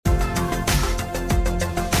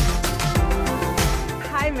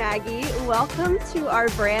Maggie. Welcome to our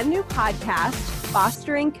brand new podcast,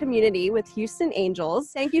 Fostering Community with Houston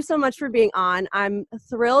Angels. Thank you so much for being on. I'm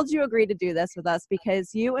thrilled you agreed to do this with us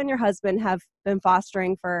because you and your husband have been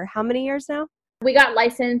fostering for how many years now? We got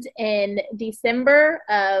licensed in December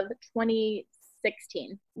of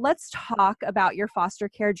 2016. Let's talk about your foster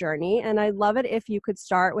care journey, and I'd love it if you could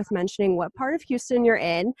start with mentioning what part of Houston you're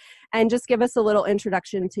in and just give us a little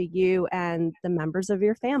introduction to you and the members of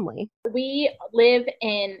your family. We live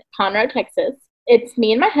in Conroe, Texas. It's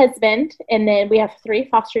me and my husband, and then we have 3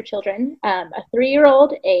 foster children, a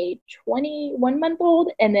 3-year-old, a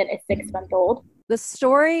 21-month-old, and then a 6-month-old. The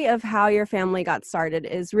story of how your family got started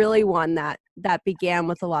is really one that began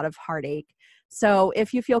with a lot of heartache. So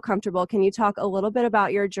if you feel comfortable, can you talk a little bit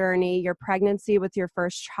about your journey, your pregnancy with your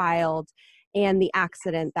first child, and the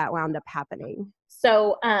accident that wound up happening?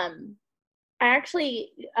 So I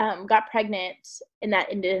actually got pregnant, and that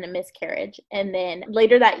ended in a miscarriage. And then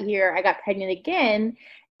later that year, I got pregnant again,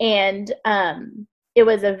 and it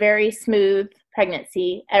was a very smooth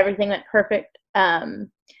pregnancy. Everything went perfect.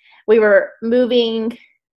 We were moving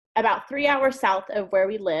about 3 hours south of where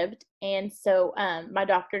we lived. And so my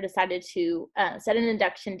doctor decided to set an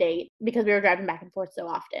induction date because we were driving back and forth so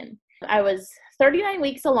often. I was 39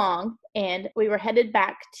 weeks along, and we were headed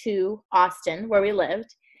back to Austin, where we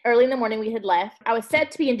lived. Early in the morning, we had left. I was set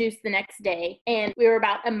to be induced the next day, and we were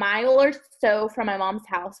about a mile or so from my mom's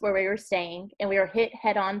house where we were staying, and we were hit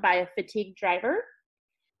head-on by a fatigued driver.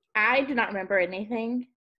 I do not remember anything.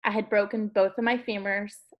 I had broken both of my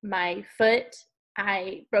femurs, my foot,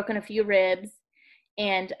 I broken a few ribs,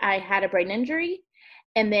 and I had a brain injury.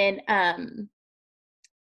 And then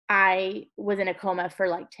I was in a coma for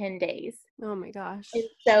like 10 days. Oh my gosh. And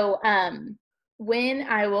so when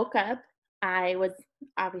I woke up, I was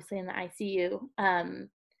obviously in the ICU.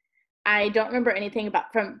 I don't remember anything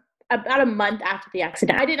from about a month after the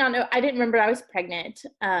accident. I didn't remember I was pregnant.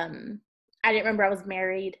 I didn't remember I was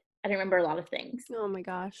married. I didn't remember a lot of things. Oh my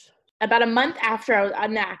gosh. About a month after I was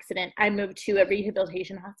on the accident, I moved to a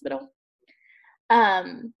rehabilitation hospital.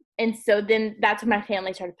 And so then that's when my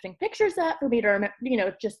family started putting pictures up for me to remember,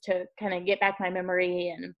 just to kind of get back my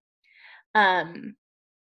memory.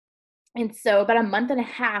 And so about a month and a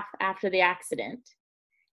half after the accident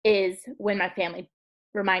is when my family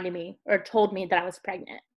reminded me or told me that I was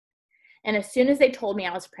pregnant. And as soon as they told me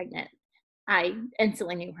I was pregnant, I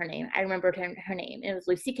instantly knew her name. I remembered her name. It was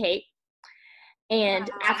Lucy Kate. And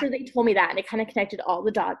after they told me that, and it kind of connected all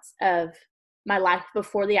the dots of my life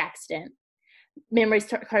before the accident, memories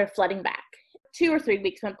started flooding back. 2 or 3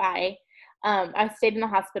 weeks went by. I stayed in the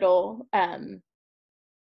hospital,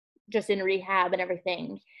 just in rehab and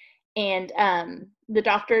everything. And the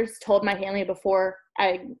doctors told my family before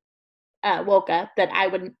I woke up that I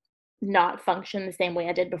would not function the same way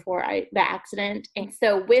I did before the accident. And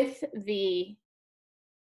so with the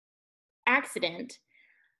accident,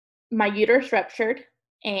 my uterus ruptured,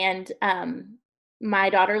 and my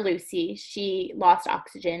daughter Lucy, she lost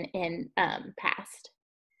oxygen and passed.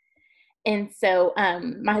 And so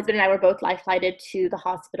my husband and I were both life flighted to the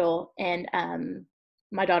hospital, and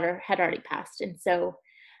my daughter had already passed. And so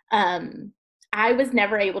I was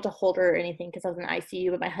never able to hold her or anything because I was in the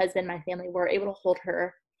ICU, but my husband and my family were able to hold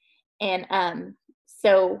her. And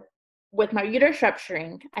so with my uterus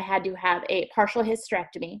rupturing, I had to have a partial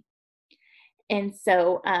hysterectomy. And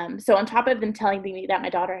so on top of them telling me that my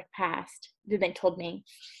daughter had passed, then they told me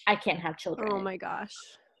I can't have children. Oh my gosh.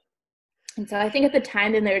 And so I think at the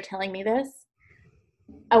time that they were telling me this,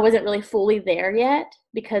 I wasn't really fully there yet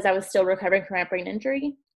because I was still recovering from my brain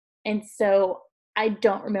injury. And so I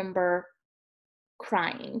don't remember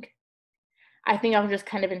crying. I think I was just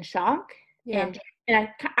kind of in shock. Yeah. And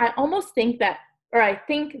I almost think that, or I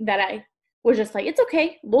think that I was just like, it's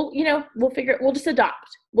okay. We'll just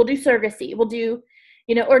adopt. We'll do surrogacy. We'll do,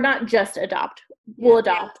 or not just adopt. We'll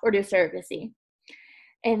adopt or do surrogacy.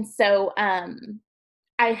 And so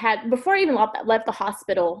I had, before I even left the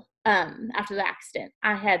hospital after the accident,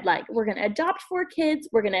 I had we're going to adopt 4 kids.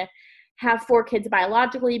 We're going to have 4 kids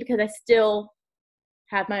biologically because I still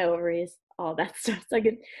have my ovaries, all that stuff. So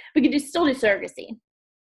we could still do surrogacy.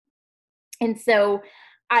 And so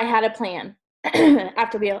I had a plan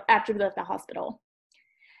after we left the hospital.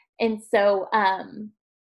 And so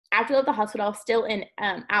after we left the hospital, I was still in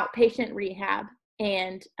outpatient rehab.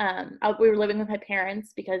 And we were living with my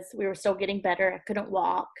parents because we were still getting better. I couldn't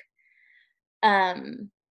walk. And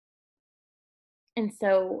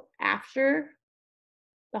so after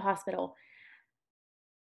the hospital,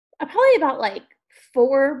 probably about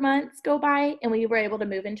 4 months go by, and we were able to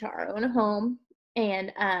move into our own home.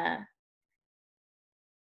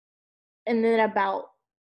 And then about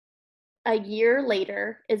a year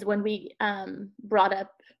later is when we brought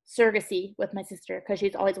up surrogacy with my sister, because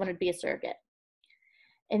she's always wanted to be a surrogate.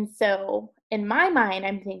 And so in my mind,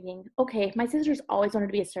 I'm thinking, okay, if my sister's always wanted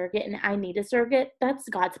to be a surrogate and I need a surrogate, that's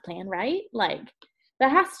God's plan, right? Like,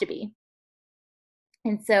 that has to be.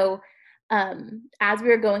 And so as we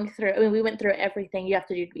were going through, I mean, we went through everything you have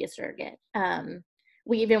to do to be a surrogate.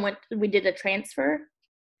 We did a transfer,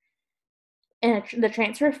 and the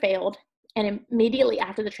transfer failed. And immediately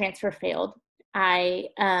after the transfer failed, I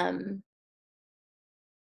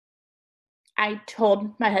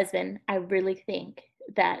told my husband, I really think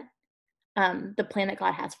that the plan that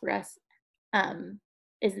God has for us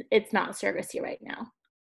it's not surrogacy right now.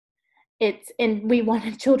 And we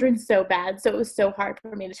wanted children so bad, so it was so hard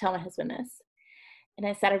for me to tell my husband this. And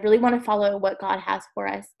I said, I really want to follow what God has for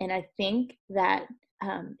us, and I think that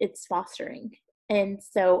it's fostering. And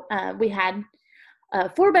so we had a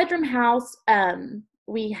 4-bedroom house.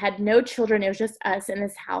 We had no children. It was just us in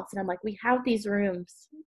this house. And I'm like, we have these rooms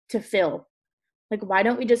to fill. Like, why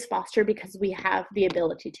don't we just foster, because we have the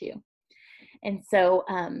ability to? And so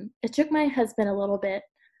it took my husband a little bit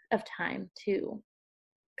of time to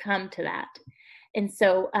come to that. And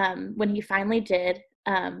so when he finally did,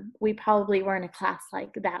 we probably were in a class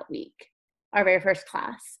like that week, our very first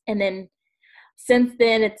class. And then since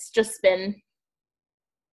then, it's just been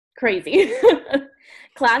crazy.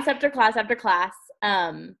 Class after class after class.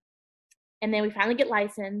 And then we finally get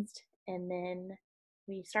licensed, and then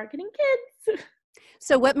we start getting kids.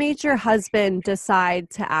 So what made your husband decide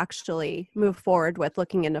to actually move forward with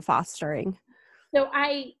looking into fostering? So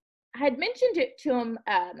I had mentioned it to him,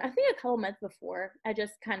 I think a couple months before. I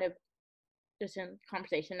just kind of, just in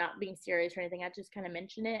conversation, not being serious or anything, I just kind of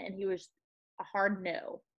mentioned it, and he was a hard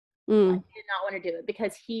no. Like, he did not want to do it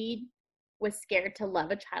because he was scared to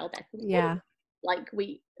love a child that could, like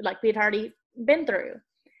we had already been through.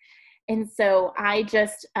 And so I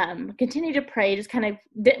just continued to pray, just kind of,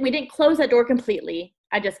 we didn't close that door completely.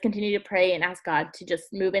 I just continued to pray and ask God to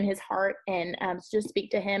just move in his heart and just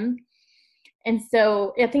speak to him. And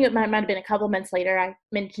so I think it might have been a couple months later, I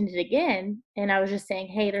mentioned it again. And I was just saying,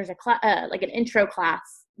 hey, there's like an intro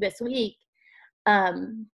class this week.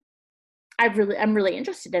 I'm really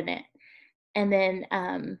interested in it. And then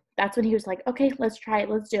that's when he was like, okay, let's try it.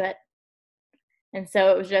 Let's do it. And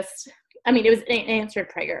so it was just, I mean, it was an answered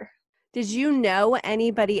prayer. Did you know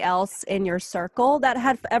anybody else in your circle that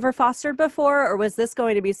had ever fostered before, or was this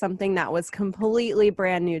going to be something that was completely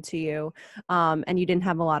brand new to you, and you didn't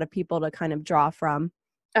have a lot of people to kind of draw from?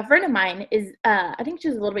 A friend of mine is, I think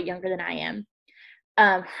she's a little bit younger than I am.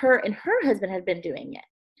 Her and her husband had been doing it.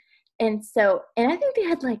 And so, and I think they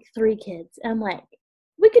had like 3 kids. And I'm like,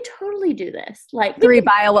 we could totally do this. Like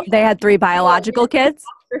they had 3 biological kids?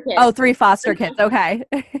 Oh, 3 foster kids. Okay.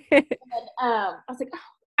 And I was like, oh,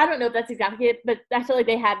 I don't know if that's exactly it, but I feel like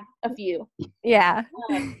they had a few. Yeah.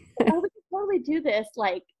 We could totally do this.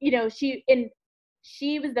 Like, she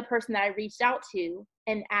was the person that I reached out to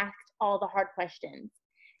and asked all the hard questions.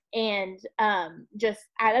 And I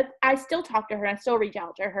still talk to her, and I still reach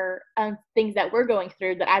out to her on things that we're going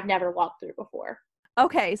through that I've never walked through before.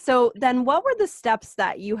 Okay, so then what were the steps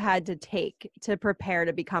that you had to take to prepare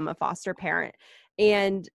to become a foster parent?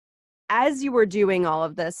 And as you were doing all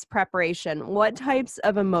of this preparation, what types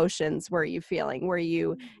of emotions were you feeling? Were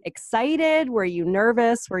you excited? Were you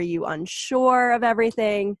nervous? Were you unsure of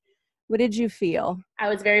everything? What did you feel? I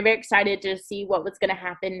was very, very excited to see what was going to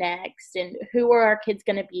happen next and who were our kids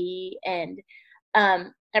going to be and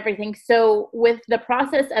everything. So with the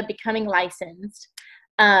process of becoming licensed,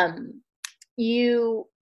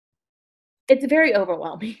 it's very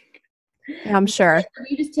overwhelming. I'm sure. If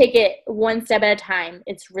you just take it one step at a time,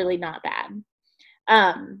 it's really not bad.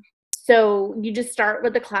 So you just start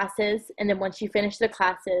with the classes, and then once you finish the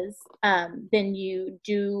classes, then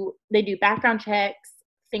they do background checks,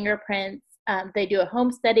 fingerprints, they do a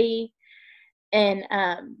home study, and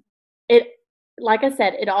like I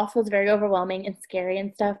said, it all feels very overwhelming and scary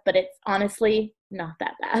and stuff, but it's honestly not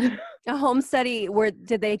that bad. A home study,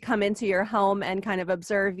 did they come into your home and kind of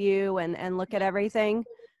observe you and look at everything?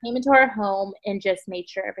 Came into our home and just made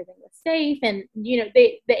sure everything was safe. And,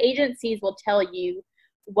 the agencies will tell you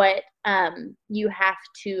what you have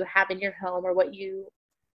to have in your home or what you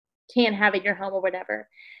can have in your home or whatever.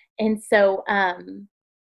 And so then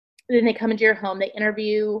they come into your home, they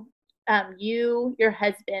interview you, your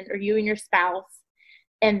husband, or you and your spouse.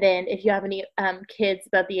 And then if you have any kids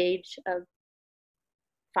above the age of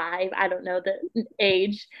 5, I don't know the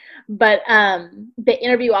age, but they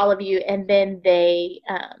interview all of you, and then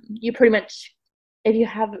you pretty much, if you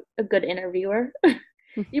have a good interviewer,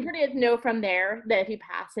 you pretty much know from there that if you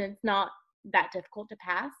pass, and it's not that difficult to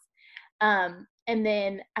pass, And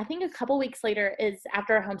then I think a couple weeks later is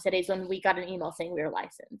after our homestead days when we got an email saying we were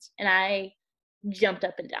licensed. And I jumped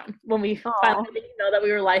up and down when we finally Oh, got the email that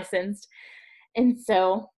we were licensed. And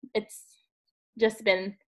so it's just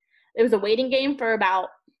been, it was a waiting game for about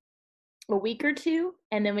a week or two.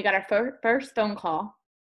 And then we got our first phone call.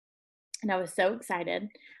 And I was so excited.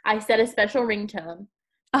 I set a special ringtone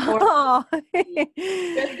for oh.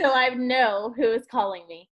 just so I know who is calling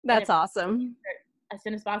me. That's awesome. As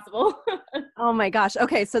soon as possible. Oh my gosh.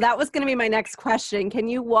 Okay, so that was going to be my next question. Can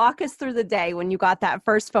you walk us through the day when you got that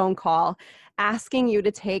first phone call asking you to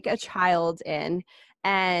take a child in,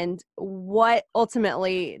 and what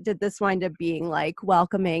ultimately did this wind up being like,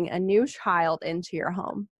 welcoming a new child into your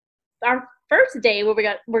home? Our first day where we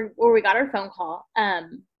got our phone call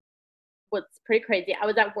was pretty crazy. I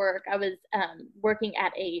was at work. I was working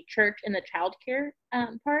at a church in the childcare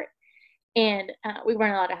part. And we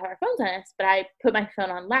weren't allowed to have our phones on us, but I put my phone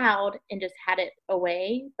on loud and just had it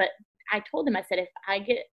away. But I told them, I said, if I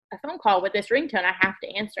get a phone call with this ringtone, I have to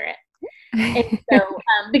answer it. And so,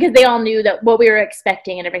 because they all knew that what we were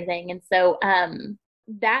expecting and everything. And so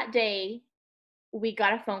that day we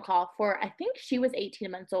got a phone call for, I think she was 18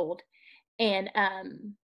 months old. And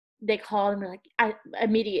they called and were like,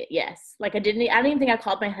 immediate yes. Like I didn't even think I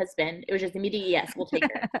called my husband. It was just immediate yes, we'll take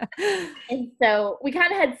her. And so we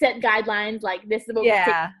kind of had set guidelines, like this is what we'll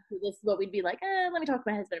take. This is what we'd be like, let me talk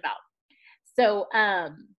to my husband about. So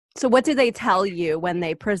so what did they tell you when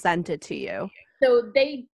they presented to you? So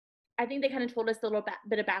I think they kind of told us a little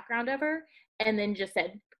bit of background of her, and then just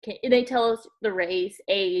said, they tell us the race,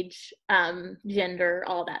 age, gender,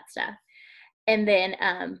 all that stuff. And then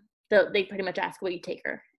they pretty much ask, will you take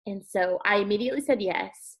her? And so I immediately said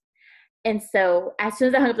yes. And so as soon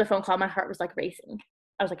as I hung up the phone call, my heart was like racing.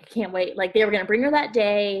 I was like, I can't wait. Like they were going to bring her that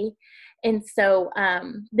day. And so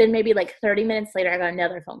then maybe like 30 minutes later, I got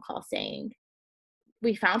another phone call saying,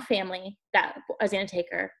 we found family that was going to take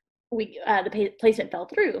her. The placement fell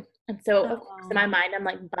through. And so of course in my mind, I'm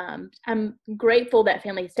like bummed. I'm grateful that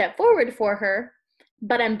family stepped forward for her,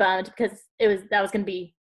 but I'm bummed because that was going to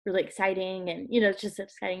be really exciting, and it's just an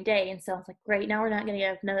exciting day. And so I was like, great, now we're not going to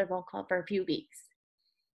get another phone call for a few weeks.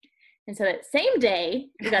 And so that same day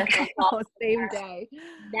we got a phone call. Same day.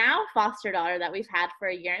 Now foster daughter that we've had for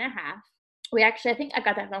a year and a half. I think I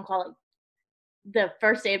got that phone call like the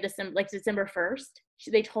first day of December, like December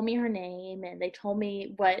 1st. They told me her name and they told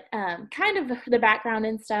me what kind of the background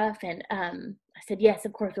and stuff. And I said, yes,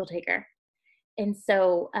 of course we'll take her. And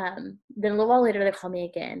so then a little while later, they call me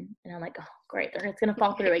again. And I'm like, oh, great. It's going to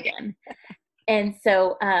fall through again. And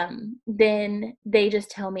so then they just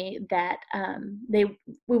tell me that we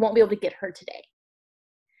won't be able to get her today.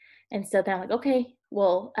 And so then I'm like, okay,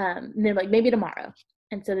 well, and they're like, maybe tomorrow.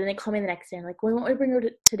 And so then they call me the next day and like, we won't bring her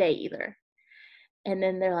today either. And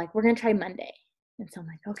then they're like, we're going to try Monday. And so I'm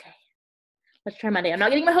like, okay, let's try Monday. I'm not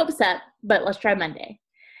getting my hopes up, but let's try Monday.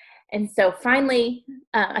 And so finally,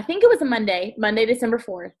 I think it was a Monday, December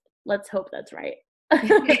 4th. Let's hope that's right.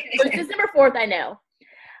 It was December 4th, I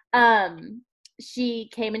know. She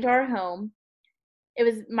came into our home. It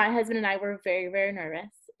was my husband and I were very, very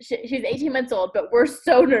nervous. She's 18 months old, but we're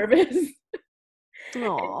so nervous.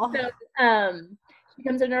 Aww. So she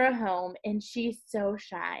comes into our home and she's so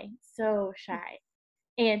shy.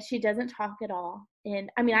 And she doesn't talk at all. And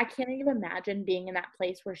I mean, I can't even imagine being in that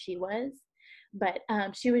place where she was. But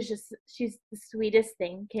she's the sweetest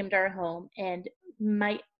thing, came to our home. And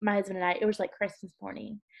my husband and I, it was like Christmas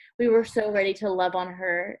morning. We were so ready to love on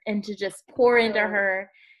her and to just pour into her.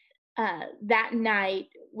 That night,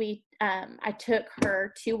 I took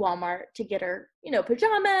her to Walmart to get her,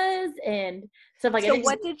 pajamas and stuff like that. So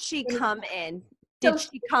what did she come in? Did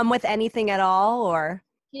she come with anything at all, or?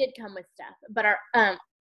 She did come with stuff, but our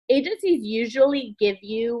agencies usually give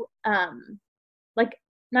you like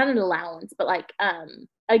not an allowance, but like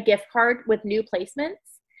a gift card with new placements.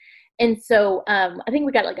 And so I think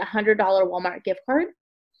we got like $100 Walmart gift card.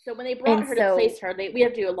 So when they brought her to place her, we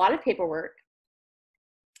had to do a lot of paperwork,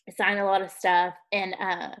 sign a lot of stuff. And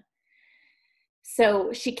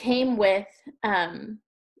so she came with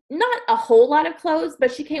not a whole lot of clothes,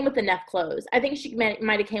 but she came with enough clothes. I think she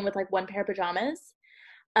might have came with like one pair of pajamas.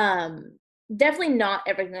 Definitely not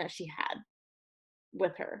everything that she had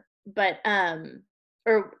with her, but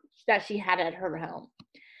or that she had at her home.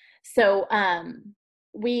 So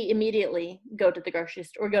we immediately go to the grocery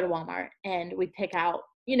store, or go to Walmart, and we pick out,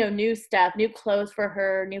 new stuff, new clothes for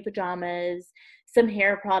her, new pajamas, some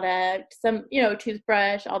hair product, some,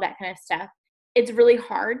 toothbrush, all that kind of stuff. It's really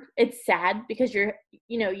hard. It's sad because you're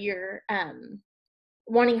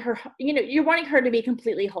wanting her, you're wanting her to be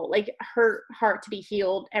completely whole, like her heart to be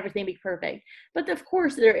healed, everything be perfect. But of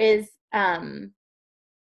course there is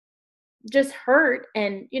just hurt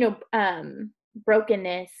and,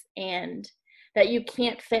 brokenness and that you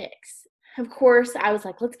can't fix. Of course, I was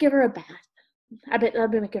like, let's give her a bath. I bet that'll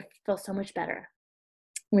make her feel so much better.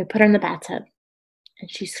 And we put her in the bathtub and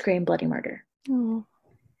she screamed bloody murder. Oh.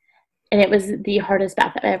 And it was the hardest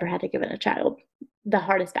bath I ever had to give a child. The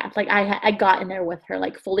hardest bath. Like I got in there with her,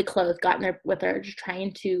 like fully clothed, got in there with her, just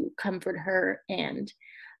trying to comfort her and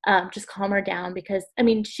just calm her down because, I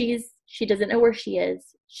mean, she doesn't know where she is.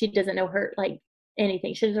 She doesn't know her, like,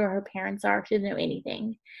 anything. She doesn't know where her parents are. She doesn't know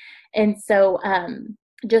anything. And so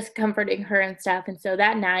just comforting her and stuff. And so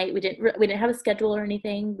that night we didn't have a schedule or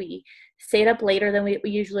anything. We stayed up later than we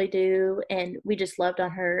usually do. And we just loved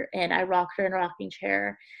on her. And I rocked her in a rocking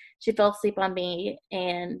chair. She fell asleep on me.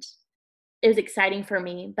 And it was exciting for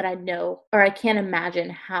me, but I can't imagine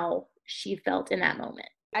how she felt in that moment.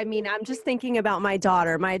 I mean, I'm just thinking about my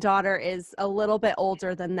daughter. My daughter is a little bit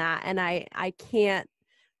older than that. And I can't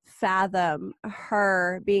fathom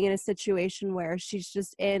her being in a situation where she's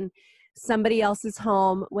just in somebody else's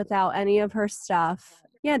home without any of her stuff.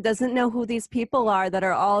 Yeah, doesn't know who these people are that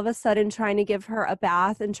are all of a sudden trying to give her a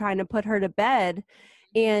bath and trying to put her to bed.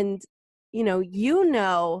 And, you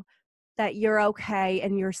know that you're okay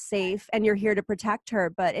and you're safe and you're here to protect her.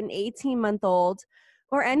 But an 18-month-old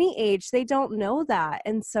or any age, they don't know that.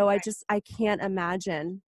 And so I can't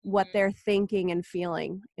imagine what they're thinking and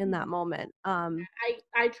feeling in that moment.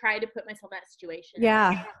 I try to put myself in that situation.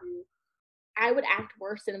 Yeah. I would act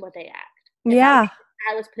worse than what they act. Yeah.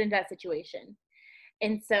 I was put into that situation.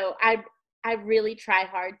 And so I really try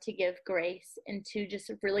hard to give grace and to just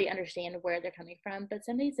really understand where they're coming from. But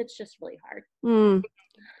some days it's just really hard.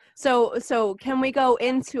 So can we go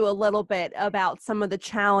into a little bit about some of the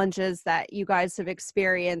challenges that you guys have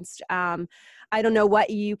experienced? I don't know what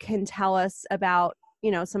you can tell us about,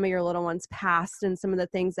 some of your little ones' past and some of the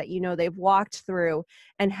things that, they've walked through,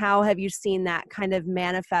 and how have you seen that kind of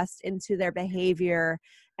manifest into their behavior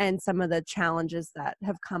and some of the challenges that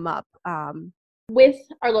have come up? With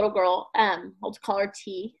our little girl, we'll call her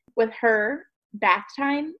T, with her bath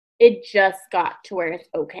time, it just got to where it's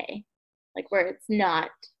okay. Like where it's not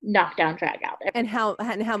knock down, drag out. And how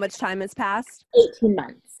much time has passed? 18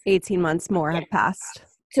 months. 18 months more have passed.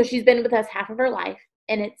 So she's been with us half of her life,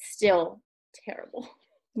 and it's still terrible.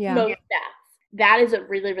 Yeah. Most baths. That is a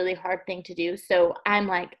really, really hard thing to do. So I'm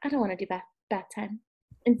like, I don't want to do bath time.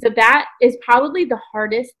 And so that is probably the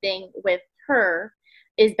hardest thing with her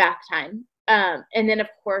is bath time. And then, of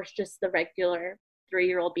course, just the regular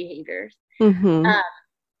 3-year-old behaviors. Mm-hmm.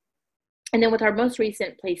 And then with our most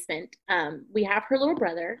recent placement, we have her little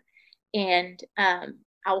brother, and I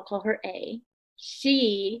will call her A.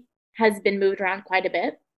 She has been moved around quite a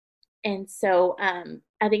bit. And so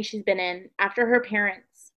I think she's been in, after her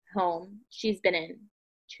parents' home, she's been in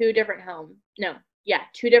 2 different homes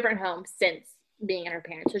since being in her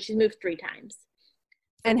parents. So she's moved 3 times.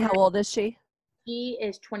 And how old is she? She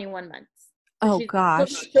is 21 months. So oh,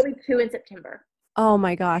 gosh. She'll be 2 in September. Oh,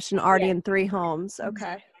 my gosh. And already in 3 homes.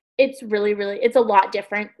 Okay. It's really, really, it's a lot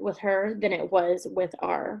different with her than it was with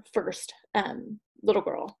our first little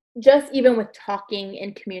girl. Just even with talking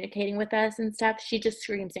and communicating with us and stuff, she just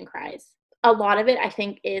screams and cries. A lot of it, I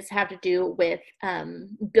think, have to do with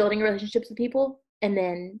building relationships with people and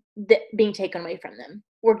then being taken away from them.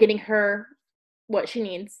 We're getting her what she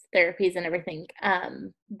needs, therapies and everything.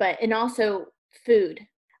 And also food.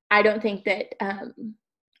 I don't think that,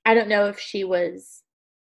 I don't know if she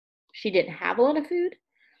didn't have a lot of food,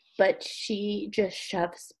 but she just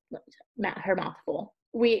shoves her mouth full.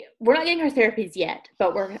 We're not getting her therapies yet,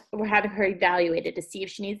 but we're having her evaluated to see if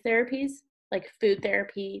she needs therapies, like food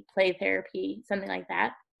therapy, play therapy, something like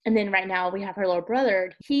that. And then right now we have her little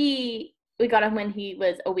brother. We got him when he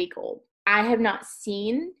was a week old. I have not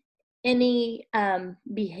seen any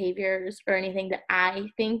behaviors or anything that I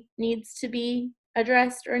think needs to be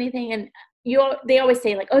addressed or anything. And they always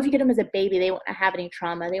say, like, oh, if you get them as a baby, they won't have any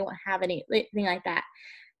trauma. They won't have anything like that.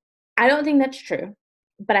 I don't think that's true,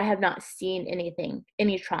 but I have not seen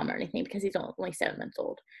any trauma or anything, because he's only 7 months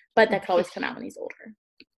old. But that could always come out when he's older.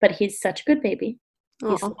 But he's such a good baby.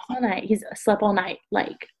 He sleeps all night. He's slept all night,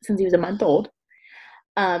 like, since he was a month old.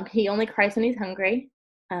 He only cries when he's hungry.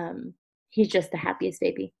 He's just the happiest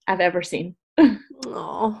baby I've ever seen.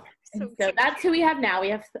 Oh, so that's who we have now. We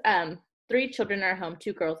have 3 children in our home,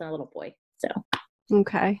 2 girls and a little boy. So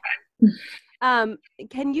okay.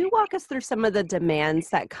 Can you walk us through some of the demands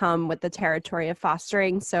that come with the territory of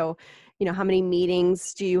fostering? So, how many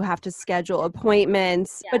meetings do you have to schedule,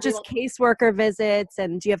 appointments, Yeah, but just caseworker visits,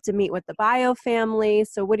 and do you have to meet with the bio family?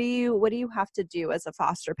 So what do you have to do as a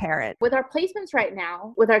foster parent? With our placements right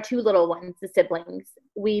now, with our 2 little ones, the siblings,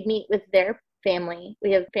 we meet with their family.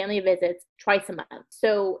 We have family visits twice a month.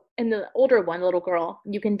 So in the older one, the little girl,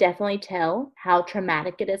 you can definitely tell how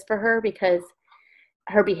traumatic it is for her because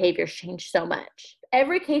her behavior's changed so much.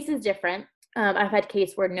 Every case is different. I've had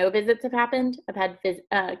cases where no visits have happened. I've had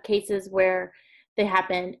cases where they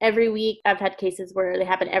happen every week. I've had cases where they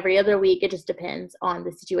happen every other week. It just depends on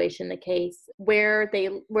the situation, the case, where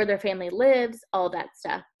their family lives, all that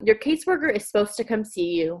stuff. Your caseworker is supposed to come see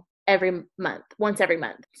you every month, once every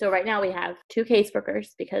month. So right now we have 2 caseworkers,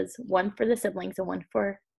 because one for the siblings and one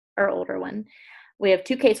for our older one. We have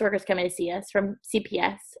 2 caseworkers coming to see us from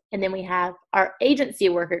CPS, and then we have our agency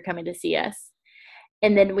worker coming to see us.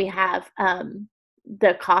 And then we have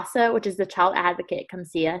the CASA, which is the child advocate, come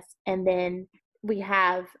see us. And then we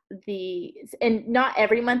have and not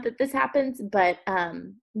every month that this happens, but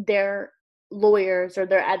their lawyers or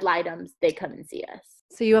their ad litems, they come and see us.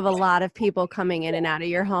 So you have a lot of people coming in and out of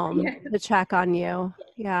your home to check on you.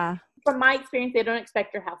 Yeah. From my experience, they don't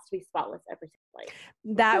expect your house to be spotless every single day.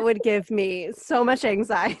 That would give me so much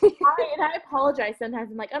anxiety. I apologize sometimes.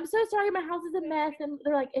 I'm like, I'm so sorry, my house is a mess. And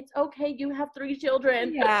they're like, it's okay, you have 3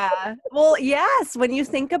 children. Yeah. Well, yes. When you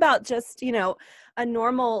think about just, a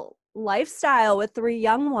normal lifestyle with 3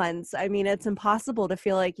 young ones, I mean, it's impossible to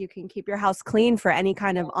feel like you can keep your house clean for any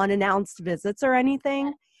kind of unannounced visits or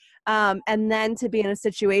anything. And then to be in a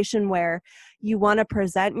situation where you want to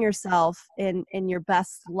present yourself in your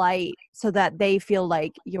best light so that they feel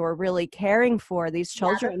like you're really caring for these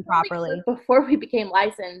children properly. Before we became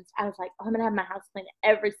licensed, I was like, I'm going to have my house clean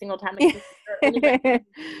every single time.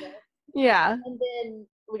 Yeah. And then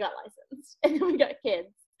we got licensed and then we got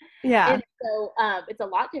kids. Yeah. And so it's a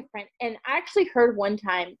lot different. And I actually heard one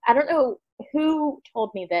time, I don't know who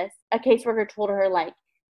told me this, a caseworker told her, like,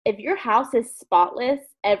 if your house is spotless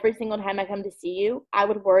every single time I come to see you, I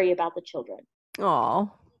would worry about the children. Oh.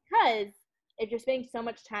 Because if you're spending so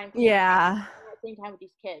much time at the same time with these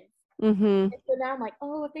kids. Mm-hmm. And so now I'm like,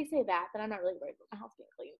 oh, if they say that, then I'm not really worried about my house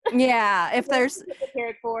being clean. Yeah. If they're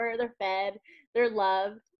cared for, they're fed, they're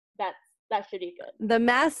loved, that should be good. The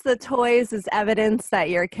mess, the toys is evidence that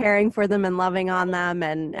you're caring for them and loving on them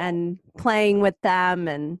and playing with them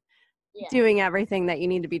and doing everything that you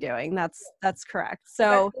need to be doing. That's correct.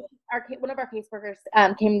 So one of our caseworkers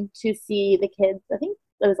came to see the kids. I think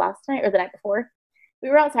it was last night or the night before. We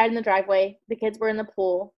were outside in the driveway. The kids were in the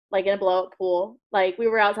pool, like in a blow-up pool. Like we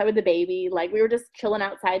were outside with the baby. Like we were just chilling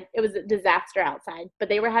outside. It was a disaster outside, but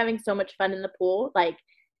they were having so much fun in the pool. Like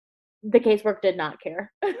the casework did not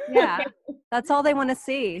care. Yeah, that's all they want to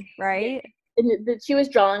see, right? And she was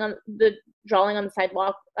drawing on the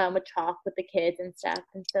sidewalk with chalk with the kids and stuff.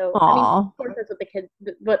 And so, I mean, of course, that's what the kids,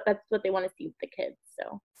 that's what they want to see with the kids.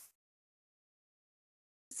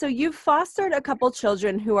 So you've fostered a couple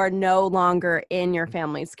children who are no longer in your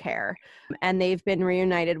family's care, and they've been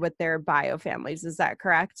reunited with their bio families. Is that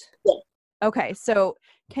correct? Yeah. Okay. So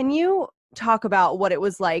can you talk about what it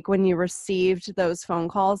was like when you received those phone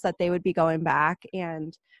calls that they would be going back?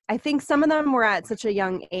 And I think some of them were at such a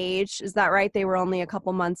young age. Is that right? They were only a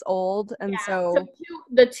couple months old. And so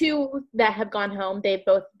the 2 that have gone home, they've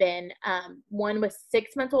both been, one was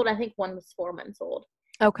 6 months old. I think one was 4 months old.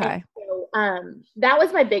 Okay. And so that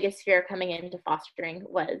was my biggest fear coming into fostering,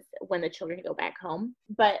 was when the children go back home.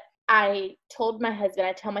 But I told my husband,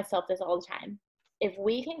 I tell myself this all the time, if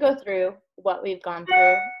we can go through what we've gone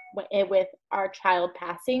through with our child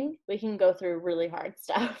passing, we can go through really hard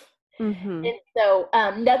stuff. Mm-hmm. And so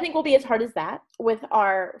nothing will be as hard as that. With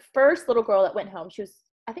our first little girl that went home, she was,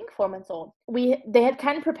 I think, 4 months old. They had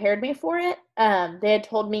kind of prepared me for it. They had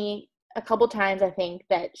told me a couple times, I think,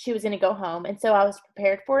 that she was going to go home. And so I was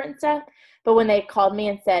prepared for it and stuff. But when they called me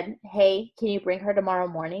and said, hey, can you bring her tomorrow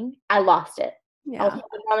morning? I lost it. Yeah. I was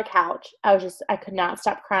sitting on the couch. I could not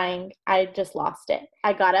stop crying. I just lost it.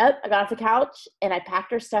 I got off the couch and I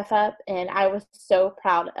packed her stuff up, and I was so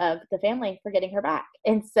proud of the family for getting her back.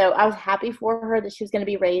 And so I was happy for her that she was going to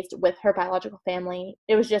be raised with her biological family.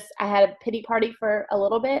 It was just, I had a pity party for a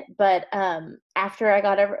little bit, but after I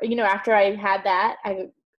had that,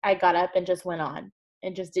 I got up and just went on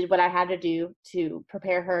and just did what I had to do to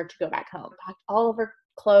prepare her to go back home. Packed all of her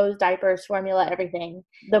clothes, diapers, formula, everything.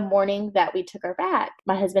 The morning that we took her back,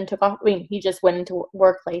 my husband took off. He just went into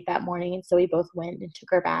work late that morning, and so we both went and took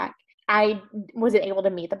her back. I wasn't able to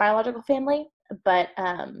meet the biological family, but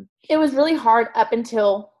it was really hard up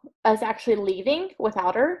until us actually leaving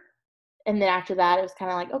without her. And then after that, it was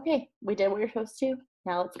kind of like, okay, we did what you're supposed to.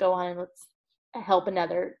 Now let's go on and let's help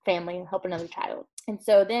another family, help another child. And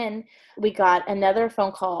so then we got another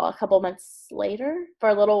phone call a couple months later for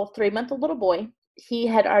a little 3-month-old little boy. He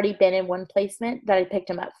had already been in one placement that I picked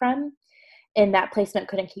him up from, and that placement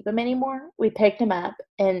couldn't keep him anymore. We picked him up,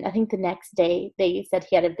 and I think the next day they said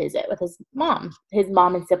he had a visit with his mom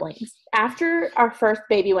and siblings. After our first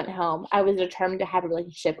baby went home, I was determined to have a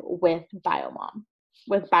relationship with BioMom,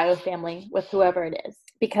 with BioFamily, with whoever it is,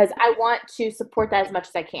 because I want to support that as much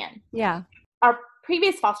as I can. Yeah. Our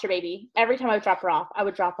previous foster baby, every time I would drop her off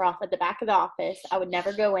at the back of the office. I would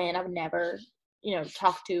never go in. I would never,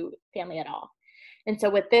 talk to family at all. And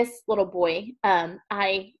so with this little boy,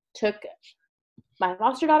 I took my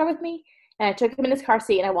foster daughter with me, and I took him in his car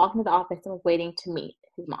seat, and I walked into the office and was waiting to meet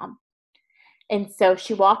his mom. And so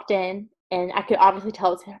she walked in, and I could obviously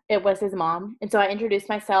tell it was his mom. And so I introduced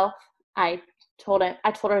myself. I told her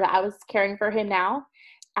that I was caring for him now.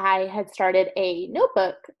 I had started a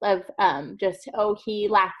notebook of he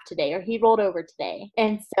laughed today, or he rolled over today.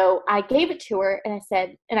 And so I gave it to her, and I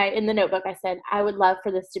said, in the notebook, I said, I would love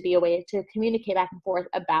for this to be a way to communicate back and forth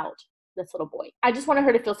about this little boy. I just wanted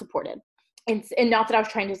her to feel supported. And not that I was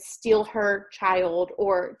trying to steal her child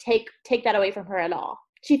or take that away from her at all.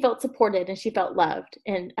 She felt supported, and she felt loved,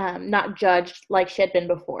 and not judged like she had been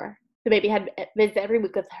before. The baby had visits every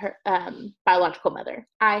week with her biological mother.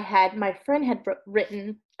 My friend had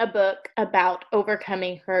written a book about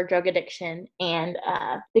overcoming her drug addiction and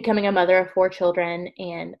becoming a mother of 4 children,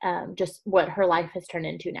 and just what her life has turned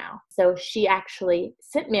into now. So she actually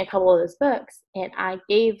sent me a couple of those books, and I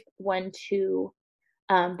gave one to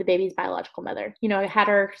the baby's biological mother. I had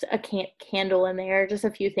her a candle in there, just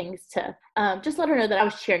a few things to just let her know that I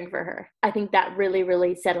was cheering for her. I think that really,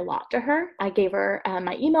 really said a lot to her. I gave her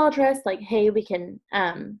my email address, like, hey, I can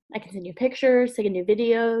send you pictures, I can do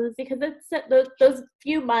videos, because it's those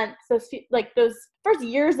few months, those first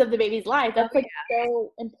years of the baby's life, that's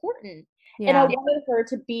so important. Yeah. And I wanted her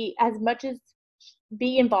to be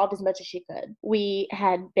involved as much as she could. We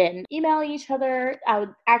had been emailing each other. I would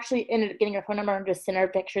actually ended up getting her phone number and just send her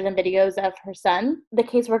pictures and videos of her son. The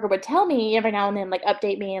caseworker would tell me every now and then, like,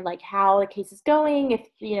 update me and like how the case is going, if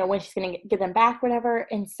when she's gonna get them back, whatever.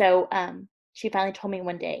 And so she finally told me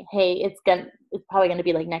one day, hey, it's probably gonna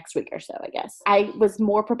be like next week or so, I guess. I was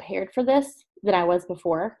more prepared for this than I was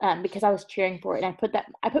before, because I was cheering for it, and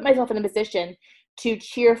I put myself in a position to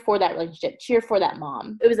cheer for that relationship, cheer for that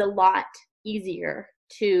mom. It was a lot easier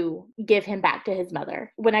to give him back to his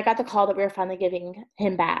mother. When I got the call that we were finally giving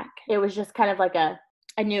him back, it was just kind of like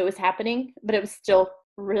I knew it was happening, but it was still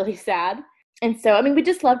really sad. And so, we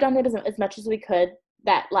just loved on him as much as we could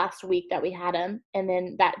that last week that we had him. And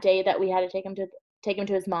then that day that we had to take him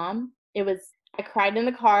to his mom, I cried in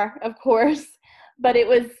the car, of course, but it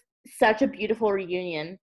was such a beautiful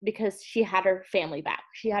reunion, because she had her family back.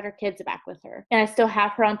 She had her kids back with her. And I still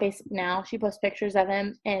have her on Facebook now. She posts pictures of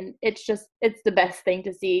him, and it's the best thing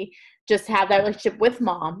to see, just have that relationship with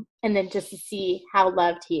mom, and then just to see how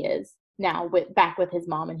loved he is now back with his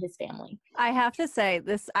mom and his family. I have to say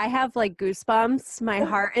I have like goosebumps. My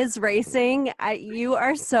heart is racing. You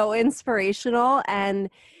are so inspirational, and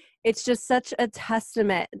it's just such a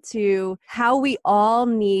testament to how we all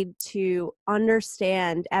need to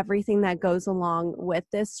understand everything that goes along with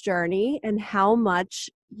this journey, and how much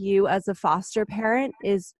you as a foster parent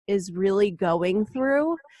is really going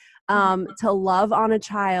through to love on a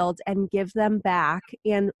child and give them back,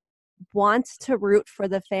 and want to root for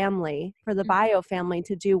the family, for the bio family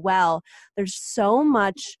to do well. There's so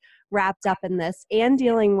much wrapped up in this, and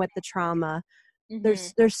dealing with the trauma.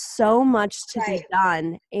 There's so much to be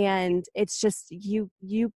done, and it's just you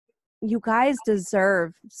guys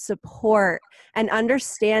deserve support and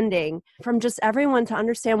understanding from just everyone to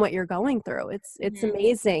understand what you're going through. It's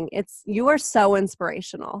amazing. You are so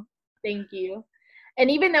inspirational. Thank you.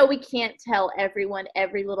 And even though we can't tell everyone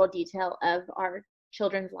every little detail of our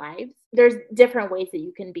children's lives, there's different ways that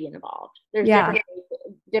you can be involved. There's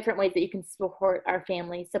different ways that you can support our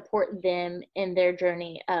family, support them in their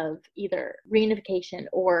journey of either reunification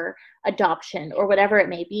or adoption or whatever it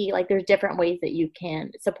may be. Like, there's different ways that you can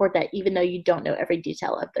support that, even though you don't know every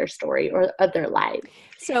detail of their story or of their lives.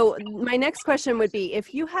 So my next question would be,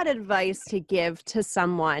 if you had advice to give to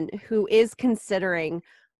someone who is considering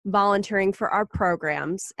volunteering for our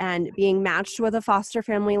programs and being matched with a foster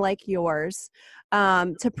family like yours,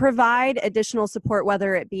 to provide additional support,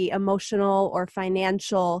 whether it be emotional or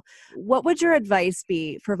financial, what would your advice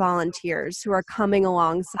be for volunteers who are coming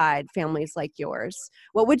alongside families like yours?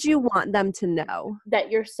 What would you want them to know?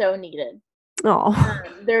 That you're so needed. Oh,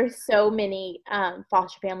 There's so many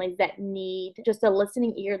foster families that need just a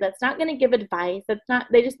listening ear that's not going to give advice. That's not,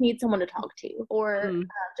 they just need someone to talk to, or mm,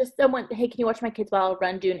 just someone, hey, can you watch my kids while I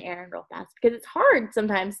run, do an errand real fast? Because it's hard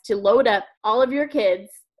sometimes to load up all of your kids.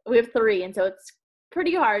 We have 3, and so it's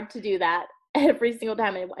pretty hard to do that every single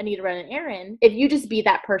time I need to run an errand. If you just be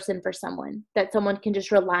that person for someone that someone can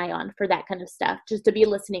just rely on for that kind of stuff, just to be a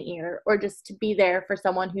listening ear, or just to be there for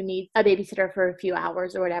someone who needs a babysitter for a few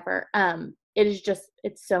hours or whatever, it is just,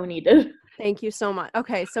 it's so needed. thank you so much.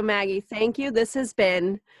 Okay, so Maggie, thank you. This has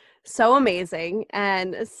been so amazing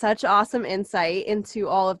and such awesome insight into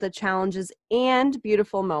all of the challenges and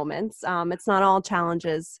beautiful moments. It's not all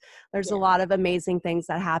challenges. There's a Yeah. lot of amazing things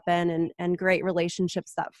that happen and great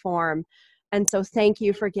relationships that form. And so thank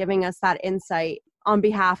you for giving us that insight. On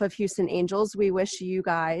behalf of Houston Angels, we wish you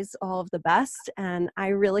guys all of the best. And I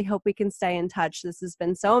really hope we can stay in touch. This has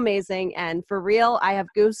been so amazing. And for real, I have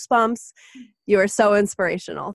goosebumps. You are so inspirational.